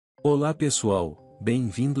Olá pessoal,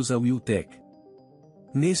 bem-vindos ao Tech.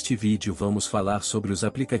 Neste vídeo vamos falar sobre os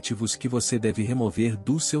aplicativos que você deve remover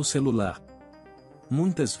do seu celular.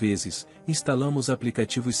 Muitas vezes, instalamos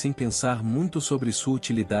aplicativos sem pensar muito sobre sua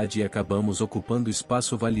utilidade e acabamos ocupando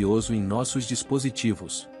espaço valioso em nossos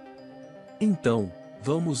dispositivos. Então,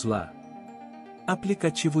 vamos lá.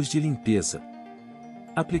 Aplicativos de limpeza.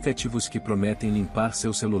 Aplicativos que prometem limpar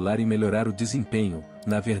seu celular e melhorar o desempenho,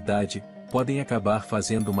 na verdade, podem acabar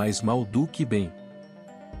fazendo mais mal do que bem.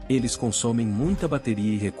 Eles consomem muita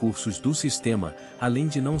bateria e recursos do sistema, além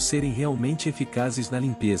de não serem realmente eficazes na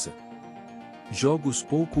limpeza. Jogos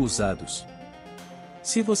pouco usados.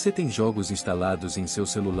 Se você tem jogos instalados em seu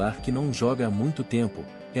celular que não joga há muito tempo,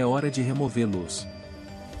 é hora de removê-los.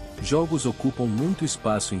 Jogos ocupam muito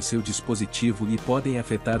espaço em seu dispositivo e podem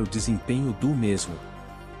afetar o desempenho do mesmo.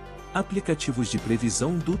 Aplicativos de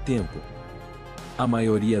previsão do tempo. A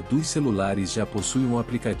maioria dos celulares já possui um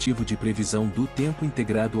aplicativo de previsão do tempo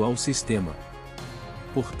integrado ao sistema.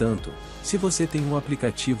 Portanto, se você tem um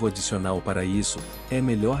aplicativo adicional para isso, é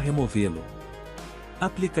melhor removê-lo.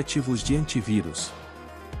 Aplicativos de antivírus.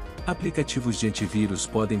 Aplicativos de antivírus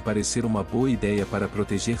podem parecer uma boa ideia para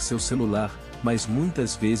proteger seu celular, mas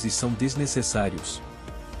muitas vezes são desnecessários.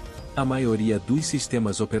 A maioria dos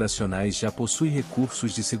sistemas operacionais já possui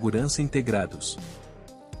recursos de segurança integrados.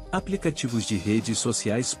 Aplicativos de redes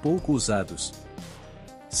sociais pouco usados.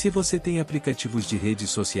 Se você tem aplicativos de redes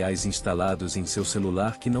sociais instalados em seu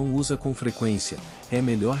celular que não usa com frequência, é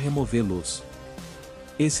melhor removê-los.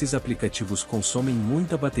 Esses aplicativos consomem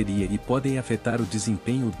muita bateria e podem afetar o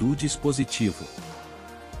desempenho do dispositivo.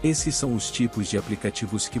 Esses são os tipos de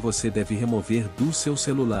aplicativos que você deve remover do seu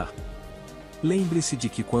celular. Lembre-se de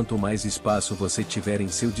que quanto mais espaço você tiver em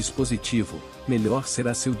seu dispositivo, melhor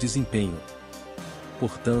será seu desempenho.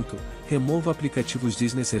 Portanto, remova aplicativos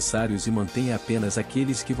desnecessários e mantenha apenas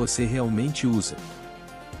aqueles que você realmente usa.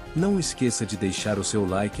 Não esqueça de deixar o seu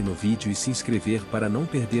like no vídeo e se inscrever para não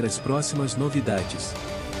perder as próximas novidades.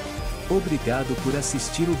 Obrigado por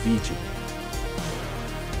assistir o vídeo.